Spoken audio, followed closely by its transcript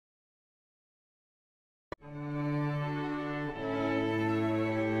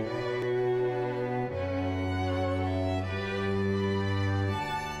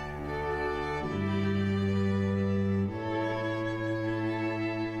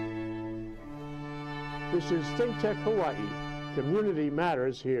This is ThinkTech Hawaii. Community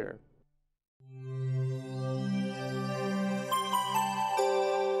matters here.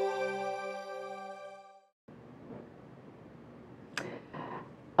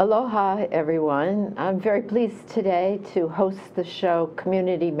 Aloha, everyone. I'm very pleased today to host the show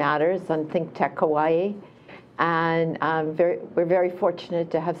Community Matters on ThinkTech Hawaii. And we're very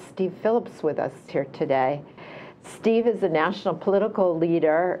fortunate to have Steve Phillips with us here today. Steve is a national political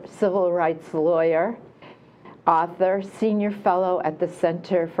leader, civil rights lawyer, author, senior fellow at the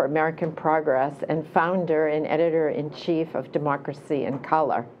Center for American Progress, and founder and editor-in-chief of Democracy in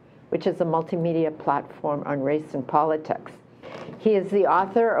Color, which is a multimedia platform on race and politics. He is the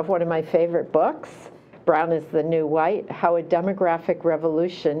author of one of my favorite books, Brown is the New White: How a Demographic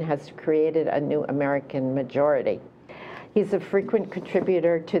Revolution Has Created a New American Majority. He's a frequent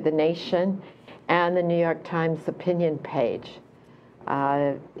contributor to The Nation and the New York Times opinion page.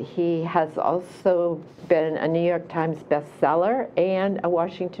 He has also been a New York Times bestseller and a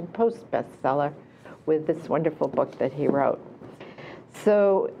Washington Post bestseller with this wonderful book that he wrote.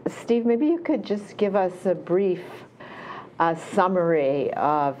 So, Steve, maybe you could just give us a brief summary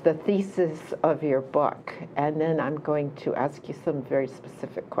of the thesis of your book, and then I'm going to ask you some very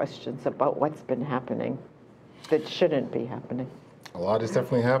specific questions about what's been happening that shouldn't be happening. A lot is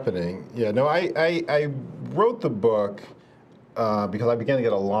definitely happening. Yeah, no, I wrote the book because I began to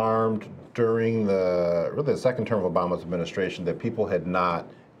get alarmed during the second term of Obama's administration that people had not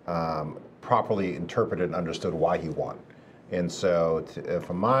properly interpreted and understood why he won. And so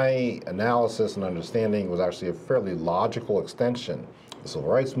from my analysis and understanding, it was actually a fairly logical extension. The civil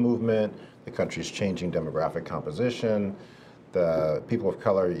rights movement, the country's changing demographic composition, the people of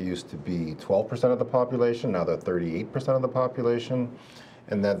color used to be 12% of the population, now they're 38% of the population,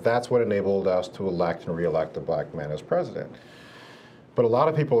 and that's what enabled us to elect and re-elect a black man as president. But a lot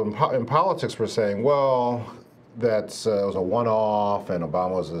of people in politics were saying, well, it was a one-off, and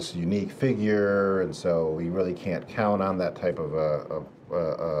Obama was this unique figure, and so we really can't count on that type of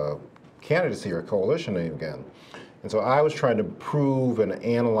a candidacy or coalition again. And so I was trying to prove and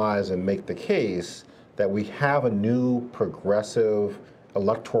analyze and make the case that we have a new progressive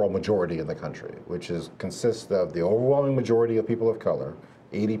electoral majority in the country, which consists of the overwhelming majority of people of color,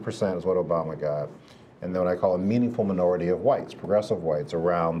 80% is what Obama got, and then what I call a meaningful minority of whites, progressive whites,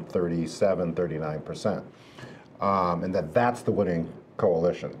 around 37, 39%. And that's the winning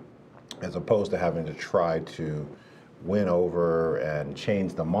coalition, as opposed to having to try to win over and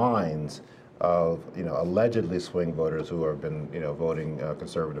change the minds of allegedly swing voters who have been voting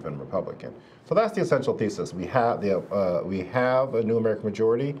conservative and Republican. So that's the essential thesis. We have a new American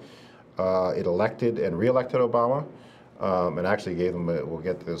majority. It elected and re-elected Obama, and actually gave them, we'll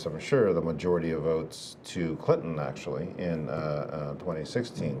get to this I'm sure, the majority of votes to Clinton actually in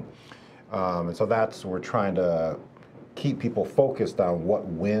 2016. And so we're trying to keep people focused on what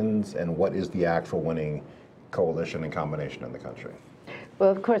wins and what is the actual winning coalition and combination in the country. Well,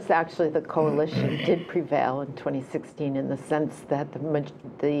 of course, actually, the coalition did prevail in 2016 in the sense that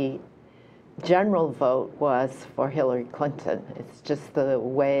the general vote was for Hillary Clinton. It's just the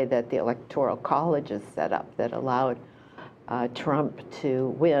way that the Electoral College is set up that allowed Trump to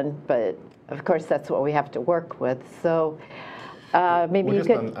win. But, of course, that's what we have to work with. So maybe you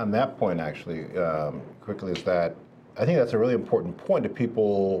could... On that point, actually, quickly, is that I think that's a really important point to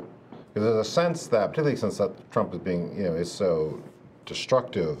people, because there's a sense that, particularly since Trump is being, is so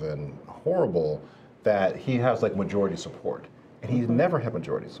destructive and horrible, that he has like majority support. And he's never had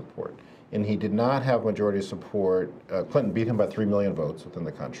majority support. And he did not have majority support. Clinton beat him by 3 million votes within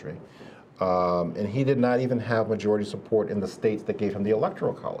the country. And he did not even have majority support in the states that gave him the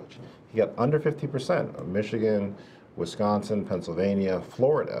Electoral College. He got under 50% of Michigan, Wisconsin, Pennsylvania,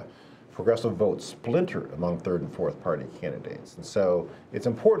 Florida. Progressive votes splintered among third and fourth party candidates. And so it's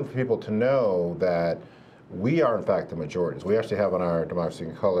important for people to know that we are, in fact, the majorities. We actually have on our Democracy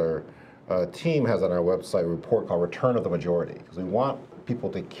in Color team has on our website a report called Return of the Majority, because we want people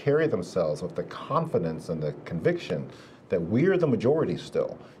to carry themselves with the confidence and the conviction that we're the majority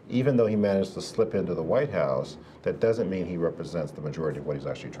still. Even though he managed to slip into the White House, that doesn't mean he represents the majority of what he's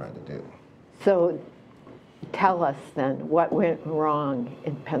actually trying to do. So tell us then, what went wrong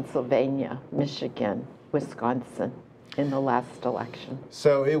in Pennsylvania, Michigan, Wisconsin in the last election?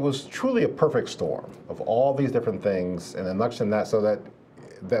 So it was truly a perfect storm of all these different things, and an election that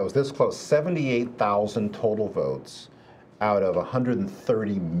was this close, 78,000 total votes out of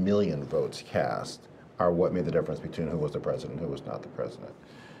 130 million votes cast are what made the difference between who was the president and who was not the president.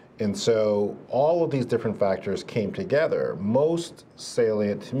 And so all of these different factors came together. Most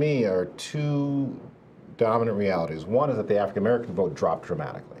salient to me are two dominant realities. One is that the African American vote dropped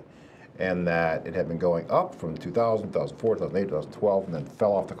dramatically. and that it had been going up from 2000, 2004, 2008, 2012, and then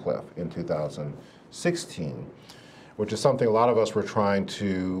fell off the cliff in 2016, which is something a lot of us were trying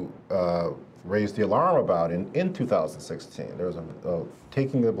to raise the alarm about in 2016. There was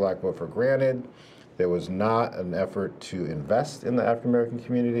taking the black vote for granted. There was not an effort to invest in the African American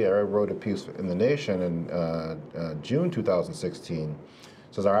community. I wrote a piece in The Nation in June 2016.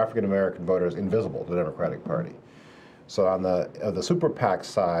 It says our African American voters invisible to the Democratic Party. So on the super PAC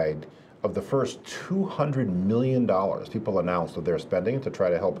side, of the first $200 million people announced of their spending to try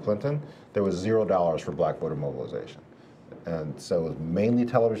to help Clinton, there was $0 for black voter mobilization. And so it was mainly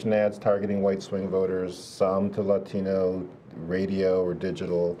television ads targeting white swing voters, some to Latino, radio or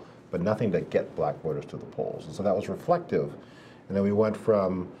digital, but nothing to get black voters to the polls. And so that was reflective. And then we went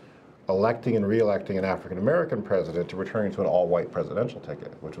from electing and re-electing an African-American president to returning to an all-white presidential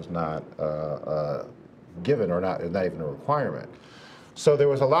ticket, which was not given or not even a requirement. So there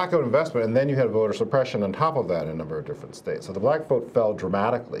was a lack of investment, and then you had voter suppression on top of that in a number of different states. So the black vote fell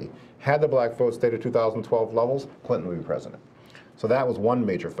dramatically. Had the black vote stayed at 2012 levels, Clinton would be president. So that was one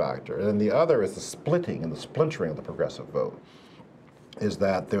major factor. And then the other is the splitting and the splintering of the progressive vote, is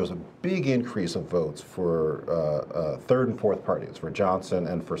that there was a big increase of votes for third and fourth parties, for Johnson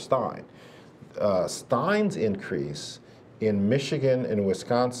and for Stein. Stein's increase in Michigan and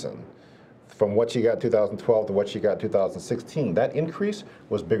Wisconsin, from what she got in 2012 to what she got in 2016, that increase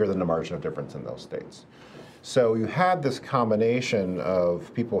was bigger than the margin of difference in those states. So you had this combination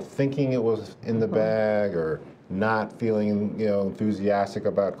of people thinking it was in the bag or not feeling, enthusiastic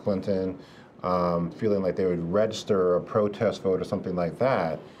about Clinton, feeling like they would register a protest vote or something like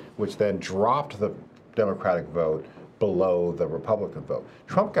that, which then dropped the Democratic vote below the Republican vote.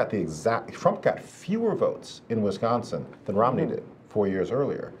 Trump got fewer votes in Wisconsin than Romney did 4 years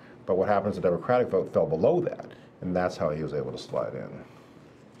earlier. But what happens, the Democratic vote fell below that, and that's how he was able to slide in.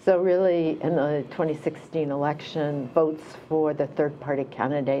 So really, in the 2016 election, votes for the third-party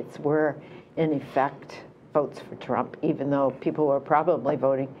candidates were, in effect, votes for Trump, even though people were probably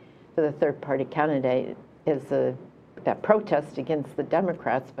voting for the third-party candidate as that protest against the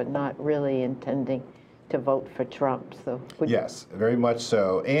Democrats, but not really intending to vote for Trump. So yes, very much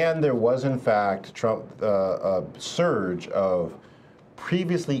so. And there was, in fact, a surge of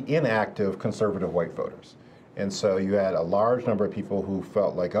previously inactive conservative white voters. And so you had a large number of people who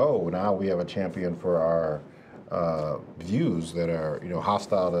felt like, oh, now we have a champion for our views that are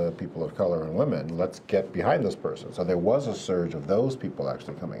hostile to people of color and women. Let's get behind this person. So there was a surge of those people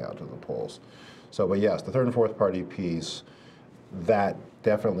actually coming out to the polls. So, but yes, the third and fourth party piece, that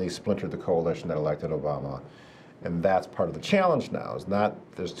definitely splintered the coalition that elected Obama. And that's part of the challenge now. Is not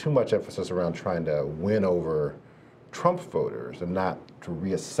there's too much emphasis around trying to win over Trump voters and not to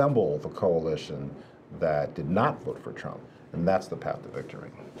reassemble the coalition that did not vote for Trump. And that's the path to victory.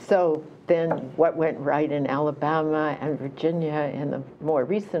 So then what went right in Alabama and Virginia in the more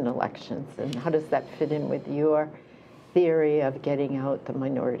recent elections, and how does that fit in with your theory of getting out the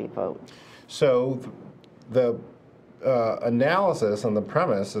minority vote? So the analysis and the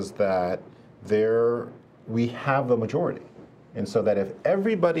premise is that we have the majority. And so that if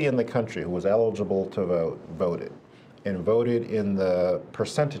everybody in the country who was eligible to vote voted, and voted in the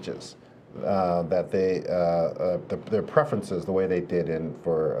percentages that their preferences, the way they did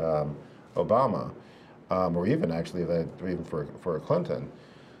for Obama, or even actually even for Clinton,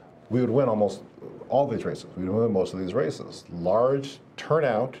 we would win almost all these races. We would win most of these races. Large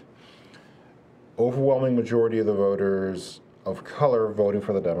turnout, overwhelming majority of the voters of color voting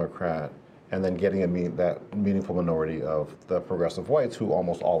for the Democrat, and then getting that meaningful minority of the progressive whites who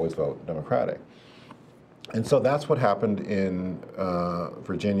almost always vote Democratic. And so that's what happened in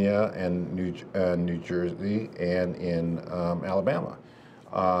Virginia and New Jersey and in Alabama,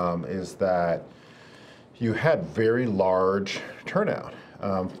 is that you had very large turnout,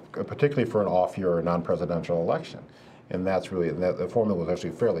 particularly for an off year or non-presidential election. And that's really, the formula was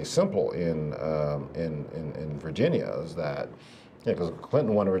actually fairly simple in Virginia, is that, because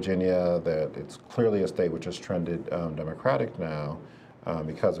Clinton won Virginia, that it's clearly a state which has trended Democratic now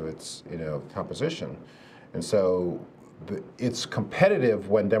because of its composition. And so it's competitive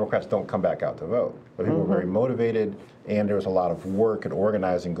when Democrats don't come back out to vote. But people were very motivated, and there was a lot of work and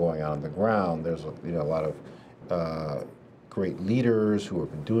organizing going on the ground. There's a lot of great leaders who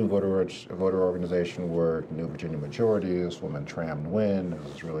have been doing voter organization work, New Virginia Majorities, Women Tram and Win.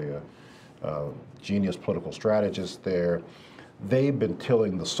 There's really a genius political strategist there. They've been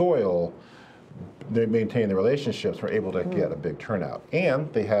tilling the soil. They maintained the relationships, were able to get a big turnout.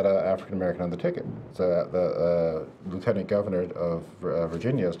 And they had an African-American on the ticket. So the Lieutenant Governor of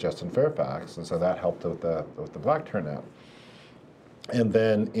Virginia is Justin Fairfax, and so that helped with the black turnout. And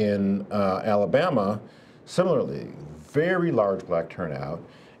then in Alabama, similarly, very large black turnout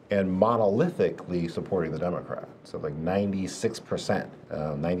and monolithically supporting the Democrat. So like 96%,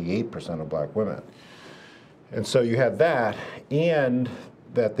 98% of black women. And so you have that, and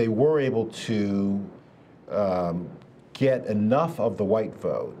that they were able to get enough of the white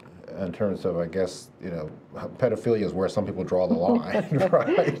vote in terms of, I guess, pedophilia is where some people draw the line,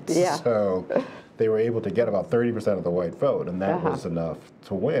 right? Yeah. So they were able to get about 30% of the white vote, and that was enough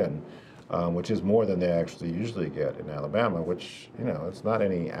to win, which is more than they actually usually get in Alabama, which, it's not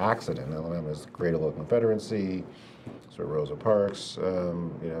any accident. Alabama is the great old Confederacy. So Rosa Parks,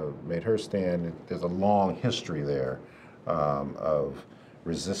 made her stand. There's a long history there of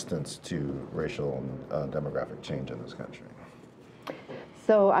resistance to racial and demographic change in this country.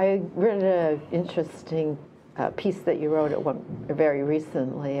 So I read an interesting piece that you wrote very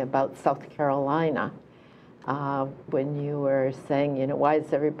recently about South Carolina, when you were saying, why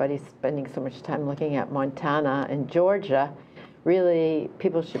is everybody spending so much time looking at Montana and Georgia? Really,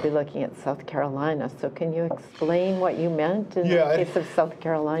 people should be looking at South Carolina. So can you explain what you meant in the case of South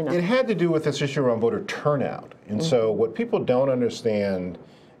Carolina? It had to do with this issue around voter turnout. And so what people don't understand,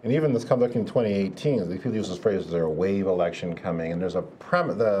 and even this comes back in 2018, is people use this phrase, there's a wave election coming, and there's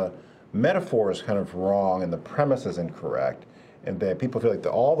the metaphor is kind of wrong and the premise is incorrect, and that people feel like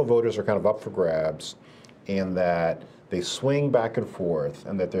all the voters are kind of up for grabs, and that they swing back and forth,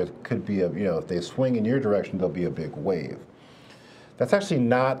 and that there could be if they swing in your direction, there'll be a big wave. That's actually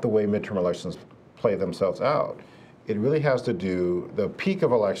not the way midterm elections play themselves out. It really has to do, the peak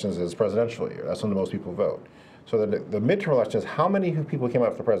of elections is presidential year. That's when the most people vote. So the midterm election is how many people came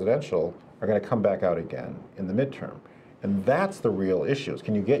out for the presidential are going to come back out again in the midterm. And that's the real issue, is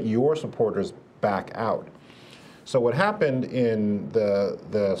can you get your supporters back out? So what happened in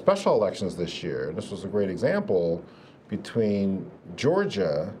the special elections this year, and this was a great example, between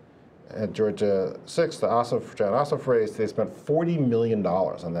Georgia and Georgia 6, the John Ossoff race, they spent $40 million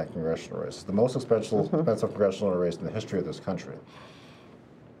on that congressional race. It's the most expensive congressional race in the history of this country.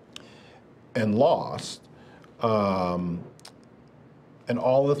 And lost. And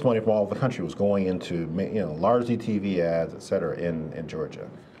all of this money from all over the country was going into, largely TV ads, et cetera, in Georgia.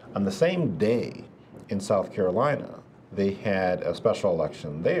 On the same day in South Carolina, they had a special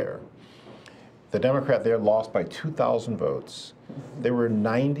election there. The Democrat there lost by 2,000 votes. There were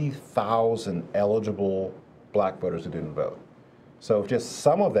 90,000 eligible black voters who didn't vote. So if just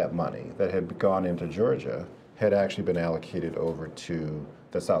some of that money that had gone into Georgia had actually been allocated over to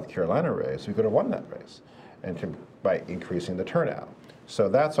the South Carolina race, we could have won that race, and by increasing the turnout. So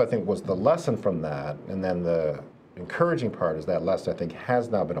that's, I think, was the lesson from that. And then the encouraging part is that lesson, I think, has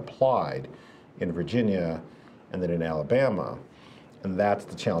now been applied in Virginia and then in Alabama. And that's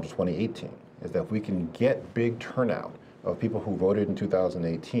the challenge of 2018, is that if we can get big turnout of people who voted in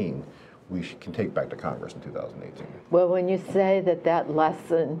 2018, we can take back to Congress in 2018. Well, when you say that that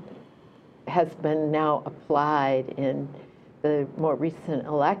lesson has been now applied in the more recent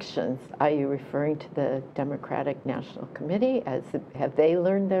elections, are you referring to the Democratic National Committee? Have they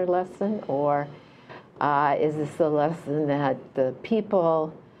learned their lesson, or is this a lesson that the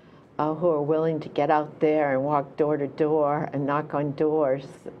people who are willing to get out there and walk door to door and knock on doors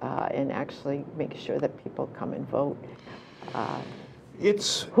and actually make sure that people come and vote?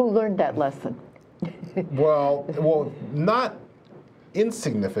 Who learned that lesson? well, not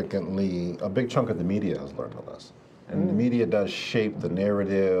insignificantly, a big chunk of the media has learned a lesson. And the media does shape the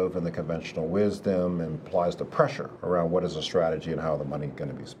narrative and the conventional wisdom and applies the pressure around what is the strategy and how the money is going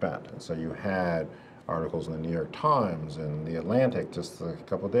to be spent. And so you had articles in the New York Times and the Atlantic just a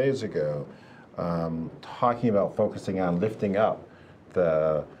couple of days ago talking about focusing on lifting up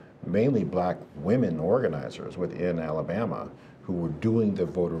the mainly black women organizers within Alabama who were doing the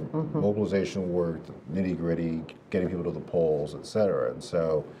voter mobilization work, the nitty-gritty, getting people to the polls, et cetera. And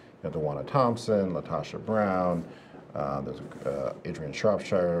so DeWanna Thompson, LaTosha Brown, there's Adrian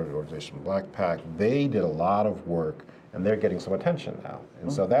Shropshire, the organization Black Pac. They did a lot of work, and they're getting some attention now.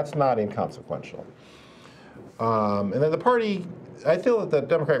 And so that's not inconsequential. And then the party, I feel that the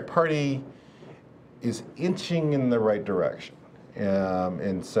Democratic Party is inching in the right direction.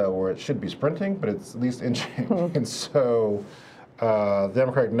 And so where it should be sprinting, but it's at least inching. And so the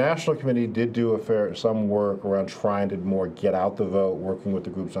Democratic National Committee did do some work around trying to more get out the vote, working with the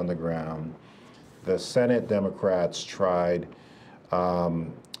groups on the ground. The Senate Democrats tried.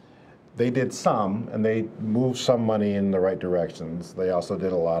 They did some, and they moved some money in the right directions. They also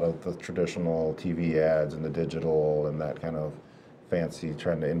did a lot of the traditional TV ads and the digital and that kind of fancy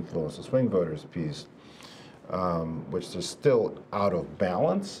trying to influence the swing voters piece, which is still out of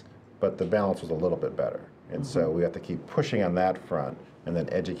balance, but the balance was a little bit better. And so we have to keep pushing on that front and then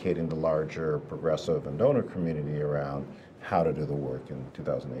educating the larger progressive and donor community around how to do the work in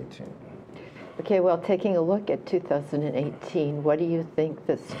 2018. Okay, well, taking a look at 2018, what do you think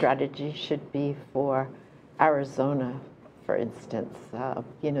the strategy should be for Arizona, for instance?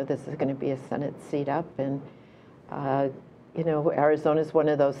 You know, this is going to be a Senate seat up, and you know, Arizona is one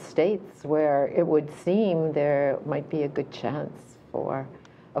of those states where it would seem there might be a good chance for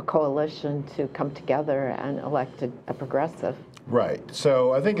a coalition to come together and elect a progressive. Right.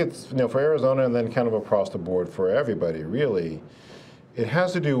 So I think it's, you know, for Arizona and then kind of across the board for everybody, really, it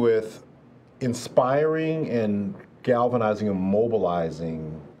has to do with inspiring and galvanizing and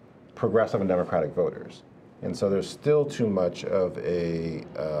mobilizing progressive and democratic voters. And so there's still too much of a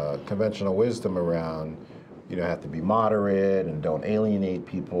conventional wisdom around, you know, have to be moderate and don't alienate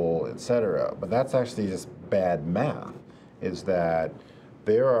people, et cetera. But that's actually just bad math, is that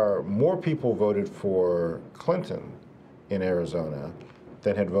there are more people voted for Clinton in Arizona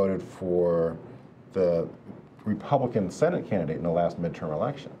than had voted for the Republican Senate candidate in the last midterm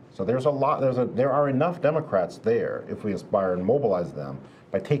election. So there's there are enough Democrats there if we inspire and mobilize them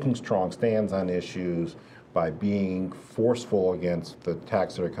by taking strong stands on issues, by being forceful against the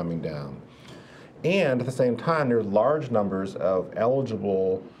taxes that are coming down. And at the same time, there's large numbers of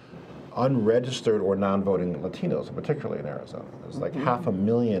eligible, unregistered or non-voting Latinos, particularly in Arizona. There's like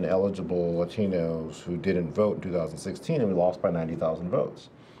 500,000 eligible Latinos who didn't vote in 2016, and we lost by 90,000 votes.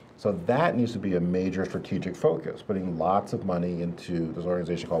 So that needs to be a major strategic focus, putting lots of money into this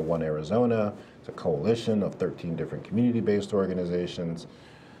organization called One Arizona. It's a coalition of 13 different community-based organizations,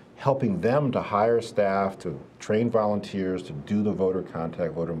 helping them to hire staff, to train volunteers, to do the voter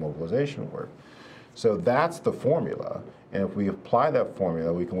contact, voter mobilization work. So that's the formula, and if we apply that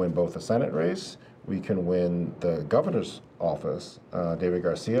formula, we can win both the Senate race, we can win the governor's office. David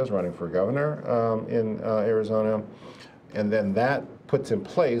Garcia is running for governor in Arizona, and then that puts in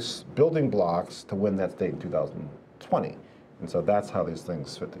place building blocks to win that state in 2020. And so that's how these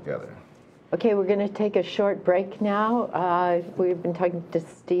things fit together. Okay, we're going to take a short break now. We've been talking to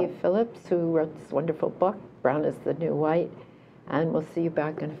Steve Phillips, who wrote this wonderful book, Brown is the New White, and we'll see you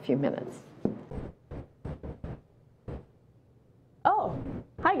back in a few minutes. Oh,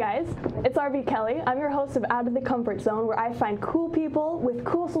 hi guys, it's RB Kelly. I'm your host of Out of the Comfort Zone, where I find cool people with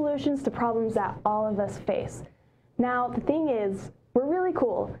cool solutions to problems that all of us face. Now, the thing is, we're really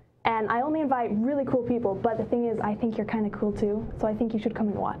cool, and I only invite really cool people, but the thing is, I think you're kind of cool too, so I think you should come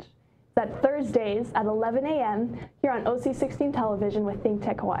and watch. It's at Thursdays at 11 a.m. here on OC16 television with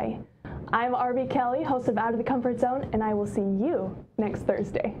ThinkTech Hawaii. I'm RB Kelly, host of Out of the Comfort Zone, and I will see you next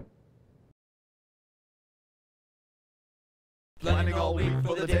Thursday. Planning all week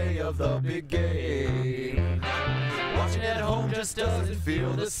for the day of the big game. Watching at home just doesn't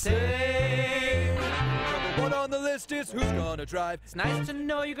feel the same. Number one on the list is who's gonna drive. It's nice to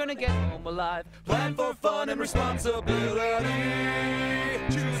know you're gonna get home alive. Plan for fun and responsibility.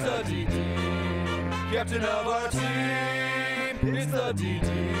 Choose the DD, captain of our team. It's the DD.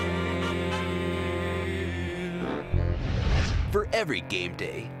 For every game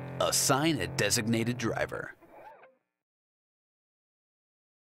day, assign a designated driver.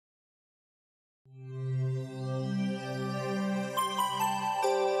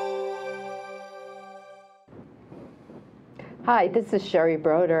 Hi, this is Sherry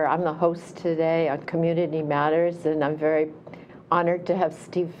Broder. I'm the host today on Community Matters, and I'm very honored to have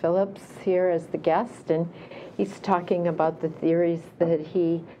Steve Phillips here as the guest, and he's talking about the theories that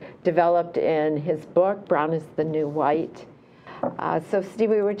he developed in his book, Brown is the New White. So Steve,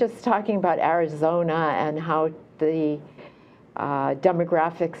 we were just talking about Arizona and how the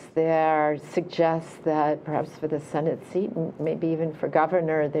demographics there suggest that perhaps for the Senate seat, maybe even for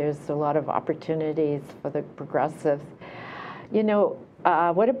governor, there's a lot of opportunities for the progressives. You know,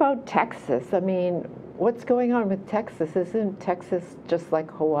 what about Texas? I mean, what's going on with Texas? Isn't Texas, just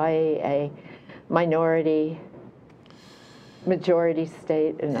like Hawaii, a majority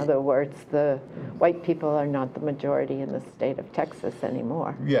state? In other words, the white people are not the majority in the state of Texas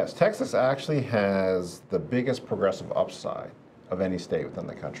anymore. Yes, Texas actually has the biggest progressive upside of any state within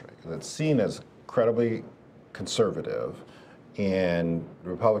the country. It's seen as incredibly conservative, and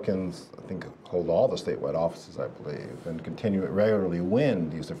Republicans, I think, hold all the statewide offices, I believe, and continue to regularly win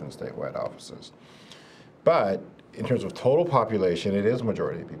these different statewide offices. But in terms of total population, it is a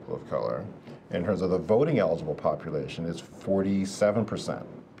majority of people of color. In terms of the voting eligible population, it's 47%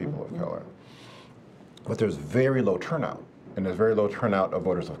 people of color. But there's very low turnout, and there's very low turnout of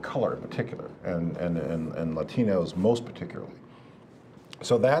voters of color in particular, and Latinos most particularly.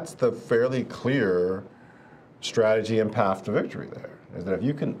 So that's the fairly clear strategy and path to victory there. is that if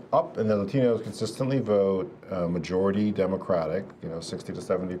you can and the Latinos consistently vote majority Democratic, 60 to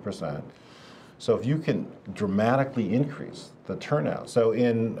 70%. So if you can dramatically increase the turnout. So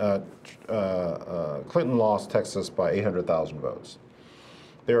in Clinton lost Texas by 800,000 votes.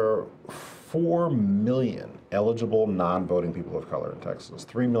 There are 4 million eligible non-voting people of color in Texas,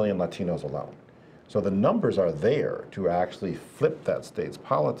 3 million Latinos alone. So the numbers are there to actually flip that state's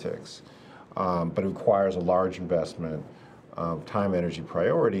politics, but it requires a large investment of time, energy,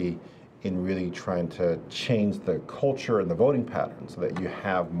 priority in really trying to change the culture and the voting pattern so that you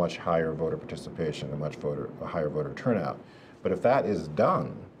have much higher voter participation and a higher voter turnout. But if that is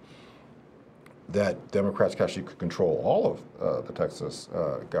done, that Democrats actually could control all of the Texas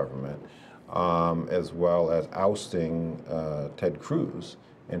government, as well as ousting Ted Cruz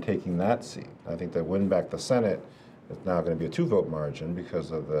and taking that seat. I think that win back the Senate is now going to be a 2-vote margin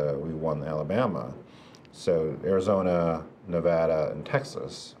because of we won Alabama. So Arizona, Nevada, and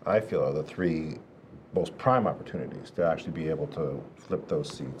Texas, I feel, are the 3 most prime opportunities to actually be able to flip those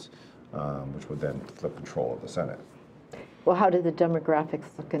seats, which would then flip control of the Senate. Well, how do the demographics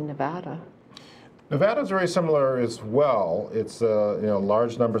look in Nevada? Nevada is very similar as well. It's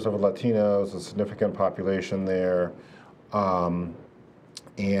large numbers of Latinos, a significant population there,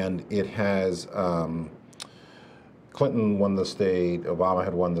 and it has. Clinton won the state, Obama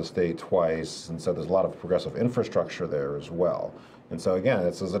had won the state twice, and so there's a lot of progressive infrastructure there as well. And so again,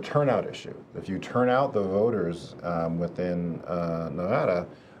 this is a turnout issue. If you turn out the voters within Nevada,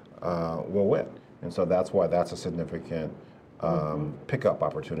 we'll win. And so that's why that's a significant pickup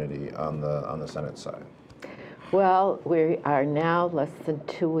opportunity on the Senate side. Well, we are now less than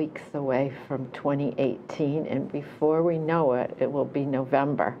 2 weeks away from 2018, and before we know it, it will be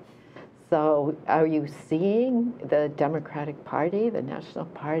November. So are you seeing the Democratic Party, the National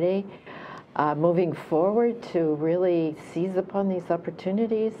Party, moving forward to really seize upon these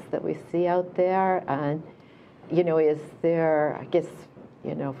opportunities that we see out there? And, is there, I guess,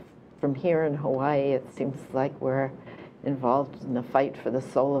 from here in Hawaii, it seems like we're involved in the fight for the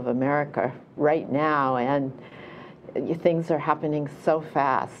soul of America right now, and things are happening so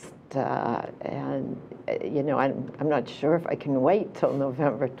fast. And I'm not sure if I can wait till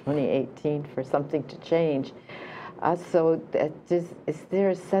November 2018 for something to change. So is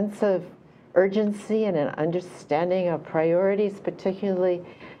there a sense of urgency and an understanding of priorities, particularly?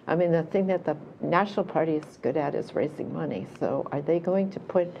 I mean, the thing that the National Party is good at is raising money. So are they going to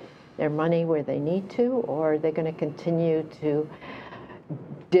put their money where they need to, or are they going to continue to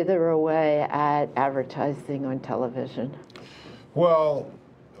dither away at advertising on television? Well,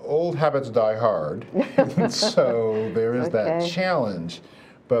 old habits die hard, so there is that challenge.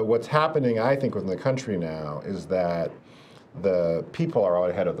 But what's happening, I think, within the country now is that the people are out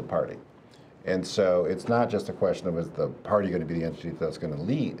ahead of the party. And so it's not just a question of is the party going to be the entity that's going to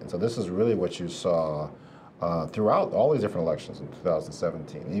lead. And so this is really what you saw throughout all these different elections in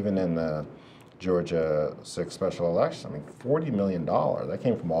 2017, even in the Georgia 6 special election. I mean, $40 million, that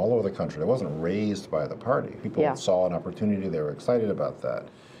came from all over the country. It wasn't raised by the party. People saw an opportunity, they were excited about that.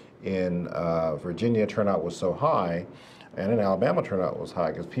 In Virginia, turnout was so high, and in Alabama, turnout was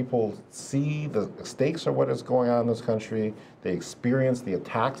high, because people see the stakes of what is going on in this country, they experience the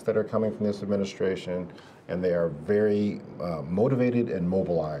attacks that are coming from this administration, and they are very motivated and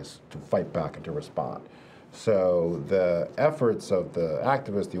mobilized to fight back and to respond. So the efforts of the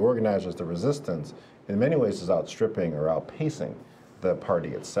activists, the organizers, the resistance, in many ways is outstripping or outpacing the party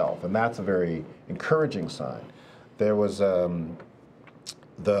itself. And that's a very encouraging sign. There was the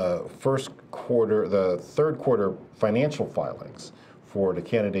third quarter financial filings for the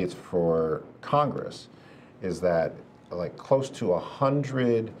candidates for Congress is that like close to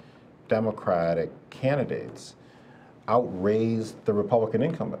 100 Democratic candidates outraised the Republican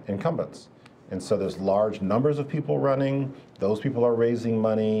incumbents. And so there's large numbers of people running. Those people are raising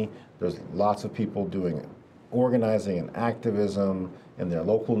money. There's lots of people doing organizing and activism in their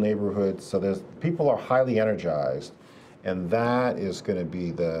local neighborhoods. So people are highly energized, and that is going to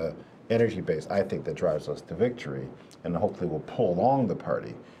be the energy base, I think, that drives us to victory, and hopefully will pull along the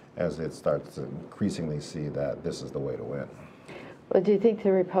party as it starts to increasingly see that this is the way to win. Well, do you think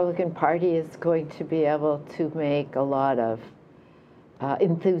the Republican Party is going to be able to make a lot of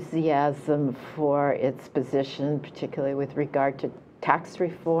enthusiasm for its position, particularly with regard to tax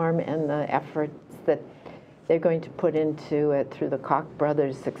reform and the efforts that they're going to put into it through the Koch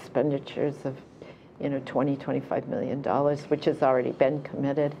brothers' expenditures of, $25 million, which has already been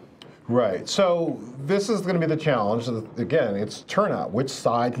committed? Right. So this is going to be the challenge. Again, it's turnout. Which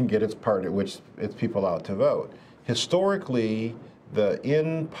side can get its people out to vote? Historically, the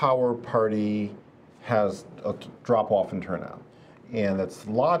in-power party has a drop-off in turnout. And that's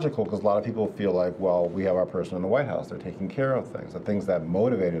logical because a lot of people feel like, well, we have our person in the White House. They're taking care of things. The things that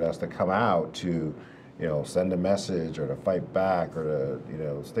motivated us to come out to, send a message or to fight back or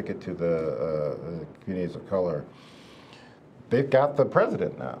to, stick it to the communities of color. They've got the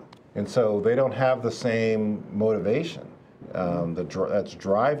president now. And so they don't have the same motivation that's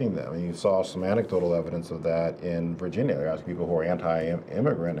driving them. And you saw some anecdotal evidence of that in Virginia. They're asking people who are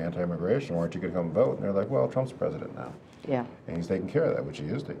anti-immigrant, anti-immigration, why aren't you going to come vote? And they're like, well, Trump's president now. Yeah. And he's taking care of that, which he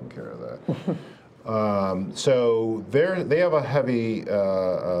is taking care of that. So they have a heavy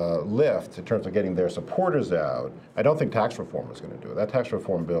lift in terms of getting their supporters out. I don't think tax reform is going to do it. That tax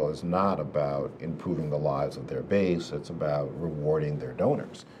reform bill is not about improving the lives of their base. It's about rewarding their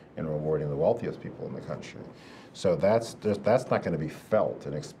donors and rewarding the wealthiest people in the country. So that's not going to be felt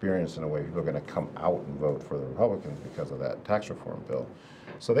and experienced in a way people are going to come out and vote for the Republicans because of that tax reform bill.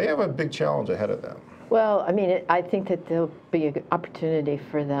 So they have a big challenge ahead of them. Well, I mean, I think that there'll be an opportunity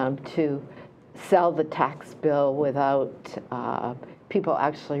for them to sell the tax bill without people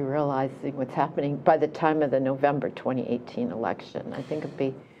actually realizing what's happening by the time of the November 2018 election. I think it'd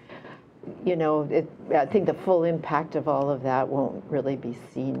be, I think the full impact of all of that won't really be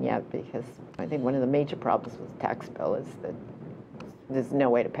seen yet, because I think one of the major problems with the tax bill is that there's no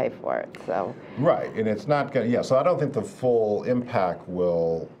way to pay for it. So right, and it's not going to. Yeah, so I don't think the full impact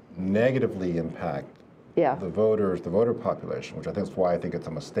will negatively impact the voter population, which I think is why I think it's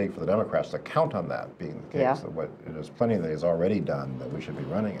a mistake for the Democrats to count on that being the case. That there's plenty that is already done that we should be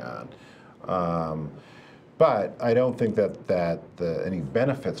running on. But I don't think that any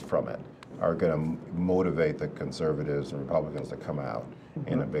benefits from it are going to motivate the conservatives and Republicans to come out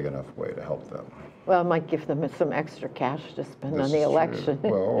in a big enough way to help them. Well, it might give them some extra cash to spend on the election.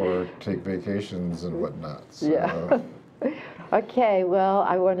 Well, or take vacations and whatnot. So. Yeah. Okay, well,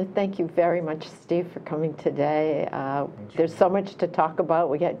 I want to thank you very much, Steve, for coming today. There's so much to talk about.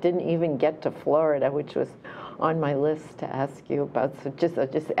 We didn't even get to Florida, which was on my list to ask you about. So just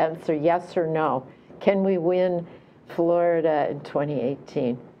answer yes or no. Can we win Florida in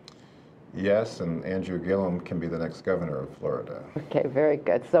 2018? Yes, and Andrew Gillum can be the next governor of Florida. Okay, very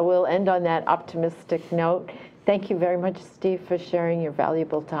good. So we'll end on that optimistic note. Thank you very much, Steve, for sharing your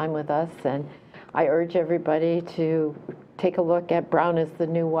valuable time with us. And I urge everybody to take a look at Brown is the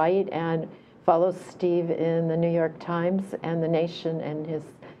New White and follow Steve in the New York Times and The Nation and his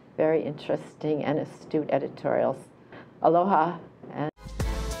very interesting and astute editorials. Aloha.